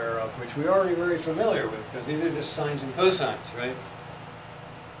be aware of, which we're already very familiar with, because these are just sines and cosines, right?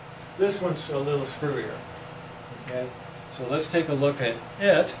 This one's a little screwier, okay? So let's take a look at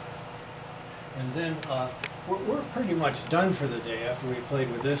it, and then we're pretty much done for the day after we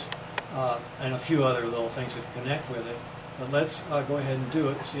played with this and a few other little things that connect with it. But let's go ahead and do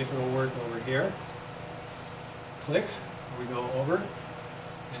it and see if it'll work over here. Click, we go over,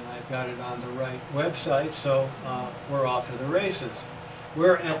 and I've got it on the right website, so we're off to the races.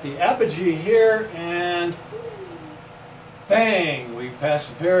 We're at the apogee here, and bang, we pass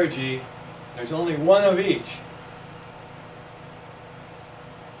the perigee. There's only one of each.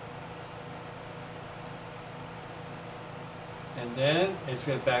 And then it's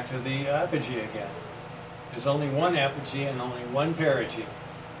get back to the apogee again. There's only one apogee and only one perigee.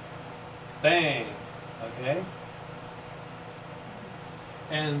 Bang, okay?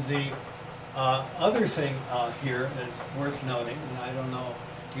 And the other thing here that's worth noting, and I don't know,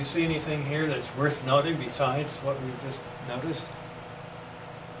 do you see anything here that's worth noting besides what we've just noticed?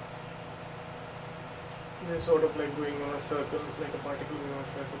 They're sort of like going on a circle, like a particle going on a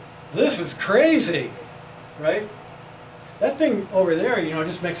circle. This is crazy, right? That thing over there, you know,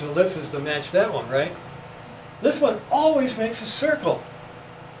 just makes ellipses to match that one, right? This one always makes a circle.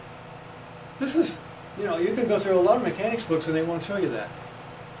 This is, you know, you can go through a lot of mechanics books and they won't show you that.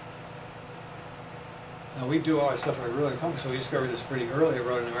 Now we do all our stuff at Ruler Compass, so we discovered this pretty early. I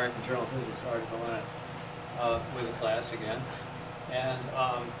wrote an American Journal of Physics article on it with a class again. And,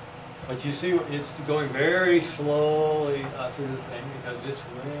 but you see, it's going very slowly through the thing because it's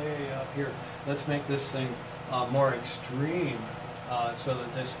way up here. Let's make this thing more extreme so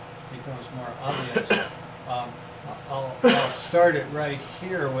that this becomes more obvious. I'll start it right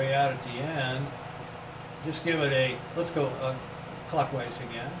here, way out at the end. Just give it a, let's go clockwise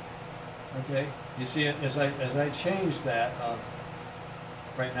again. Okay, you see it as I change that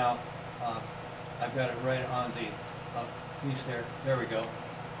right now. I've got it right on the piece there. There we go.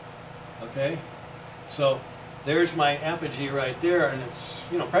 Okay, so there's my apogee right there, and it's,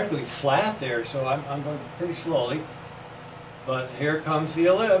 you know, practically flat there. So I'm going pretty slowly, but here comes the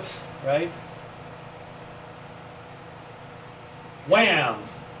ellipse, right? Wham!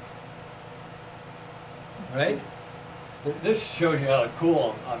 Right? This shows you how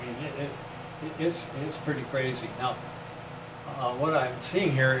cool. I mean, it's pretty crazy. Now, what I'm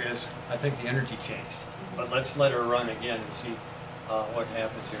seeing here is, I think the energy changed. But let's let her run again and see what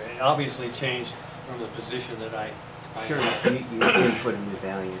happens here. It obviously changed from the position that I Sure, you can put a new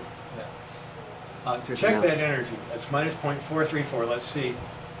value. Yeah. Check that energy. That's minus 0.434. Let's see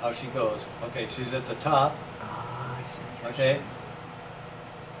how she goes. Okay, she's at the top. Ah, I see. Okay.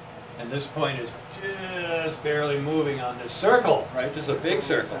 And this point is just barely moving on this circle, right? This is a big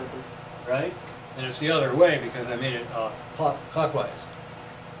circle, right? And it's the other way because I made it clockwise.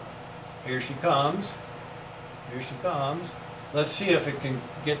 Here she comes. Here she comes. Let's see if it can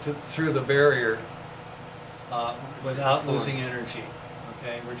get through the barrier without losing energy.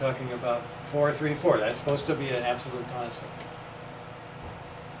 Okay, we're talking about 434. That's supposed to be an absolute constant.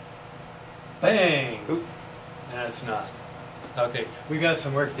 Bang! Oop. And it's not. Okay, we got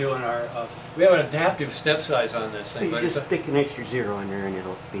some work to do on our. We have an adaptive step size on this thing, You but just it's stick an extra zero in there and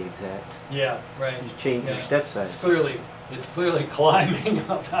it'll be exact. yeah, right. You change your step size. It's clearly climbing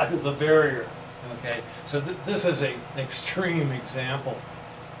up out of the barrier. Okay, so this is an extreme example,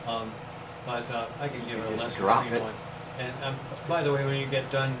 but I can give it a less extreme one. And by the way, when you get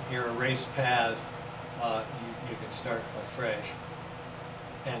done your erase paths, you can start afresh.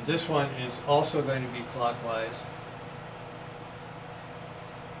 And this one is also going to be clockwise.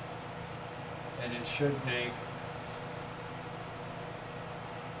 And it should make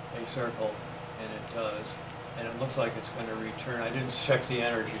a circle, and it does. And it looks like it's going to return. I didn't check the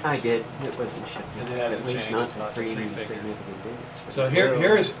energies. I did. It wasn't shifted. It hasn't At least changed, not to not to three three figures. significant digits. So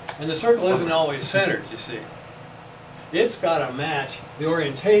here's, and the circle isn't always centered, you see. It's got to match the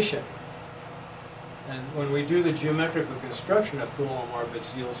orientation. And when we do the geometrical construction of Coulomb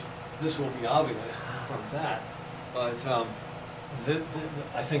orbits, this will be obvious from that. But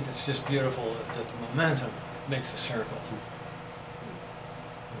I think it's just beautiful that the momentum makes a circle.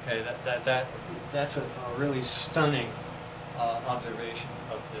 Okay, that's a really stunning observation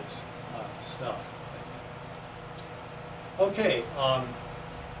of this stuff, I think. Okay, I'll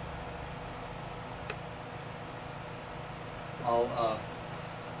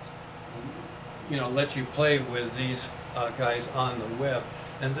let you play with these guys on the web,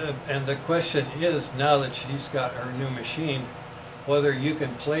 and the question is, now that she's got her new machine, whether you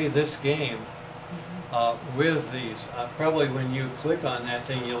can play this game with these. Probably when you click on that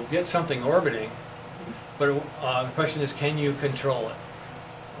thing, you'll get something orbiting, But the question is, can you control it?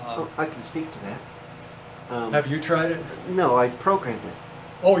 Oh, I can speak to that. Have you tried it? No, I programmed it.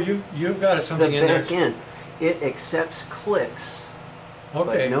 Oh, you've got something The in there. back end, it accepts clicks,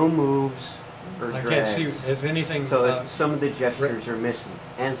 Okay. but no moves or I drags. can't see. Is anything? So some of the gestures are missing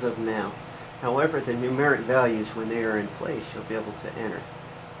as of now. However, the numeric values, when they are in place, you'll be able to enter.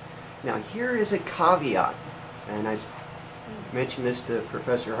 Now, here is a caveat, and I mentioned this to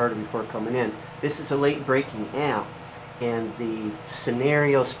Professor Harter before coming in. This is a late breaking app, and the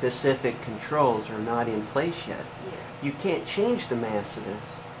scenario-specific controls are not in place yet. Yeah. You can't change the mass of this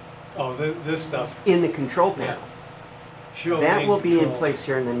Oh, this stuff. in the control Yeah. panel. Show That main will be in controls. place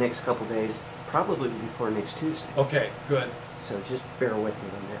here in the next couple days, probably before next Tuesday. Okay, good. So just bear with me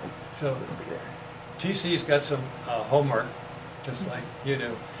on that. So It'll be there. TC's got some homework, just like you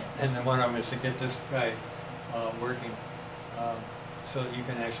do, and then one of them is to get this guy working, so that you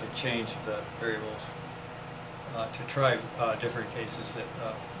can actually change the variables to try different cases that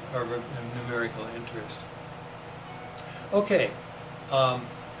are of numerical interest. Okay,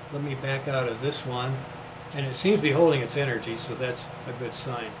 let me back out of this one, and it seems to be holding its energy, so that's a good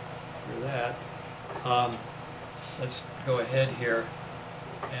sign for that. Let's go ahead here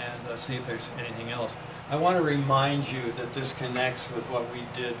and see if there's anything else. I want to remind you that this connects with what we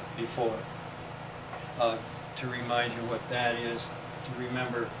did before. To remind you what that is, to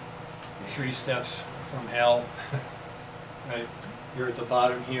remember the 3 steps from hell, right? You're at the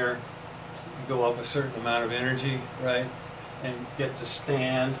bottom here, you go up a certain amount of energy, right? And get to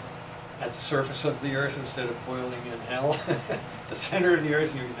stand at the surface of the earth instead of boiling in hell. The center of the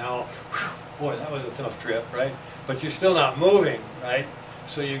earth, you know, boy, that was a tough trip, right? But you're still not moving, right?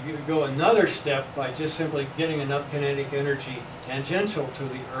 So you go another step by just simply getting enough kinetic energy tangential to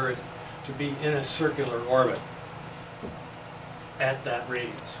the earth to be in a circular orbit at that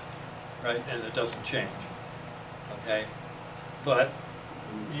radius, right? And it doesn't change, okay? But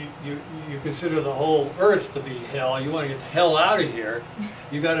you consider the whole earth to be hell. You want to get the hell out of here.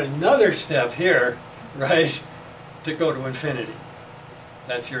 You got another step here, right, to go to infinity.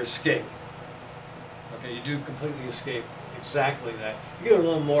 That's your escape. Okay, you do completely escape exactly that. If you get a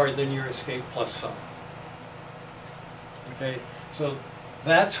little more, then your escape plus some. Okay, so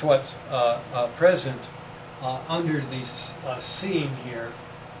that's what's present under these seeing here.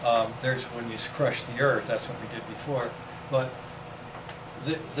 There's when you crush the earth, that's what we did before. But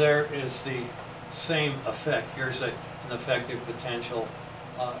there is the same effect. Here's an effective potential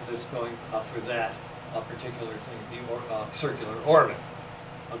that's going for that particular thing, the circular orbit.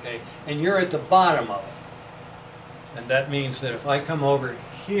 Okay, and you're at the bottom of it. And that means that if I come over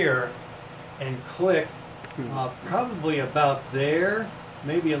here and click probably about there,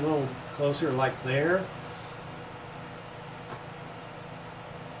 maybe a little closer like there,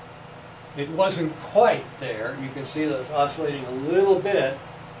 it wasn't quite there. You can see that it's oscillating a little bit,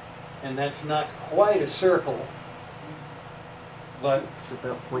 and that's not quite a circle, but It's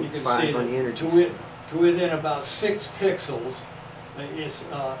about you can 0.5 see on the that energy. to within about 6 pixels, it's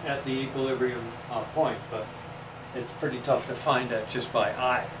at the equilibrium point, but it's pretty tough to find that just by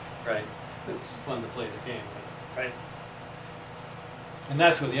eye, right? It's fun to play the game, right? And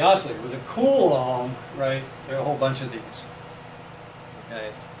that's with the oscillator. With a coulomb, right, there are a whole bunch of these,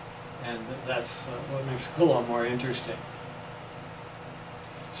 okay? And that's what makes Coulomb more interesting.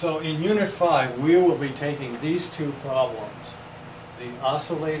 So in Unit 5, we will be taking these 2 problems, the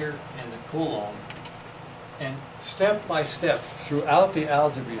oscillator and the Coulomb, and step by step throughout the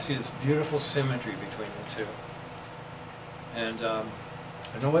algebra, you see this beautiful symmetry between the 2. And I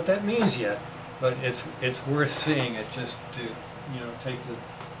don't know what that means yet, but it's worth seeing it just to,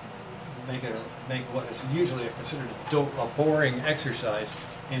 make what is usually considered a boring exercise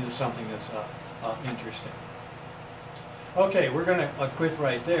into something that's interesting. Okay, we're going to quit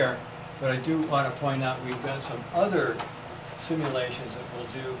right there, but I do want to point out we've got some other simulations that we'll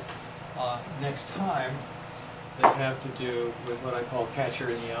do next time that have to do with what I call catcher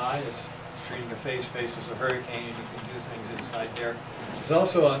in the eye. It's treating a phase space as a hurricane, and you can do things inside there. There's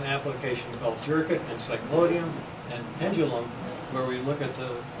also an application called Jerkit and Cyclodium and Pendulum, where we look at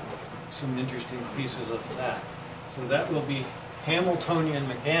some interesting pieces of that. So that will be Hamiltonian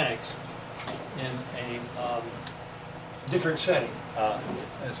mechanics in a different setting,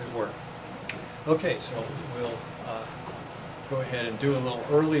 as it were. Okay, so we'll go ahead and do a little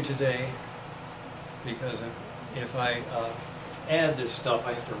early today, because if I add this stuff,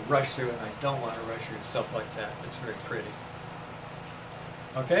 I have to rush through it, and I don't want to rush through stuff like that. It's very pretty.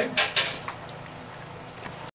 Okay?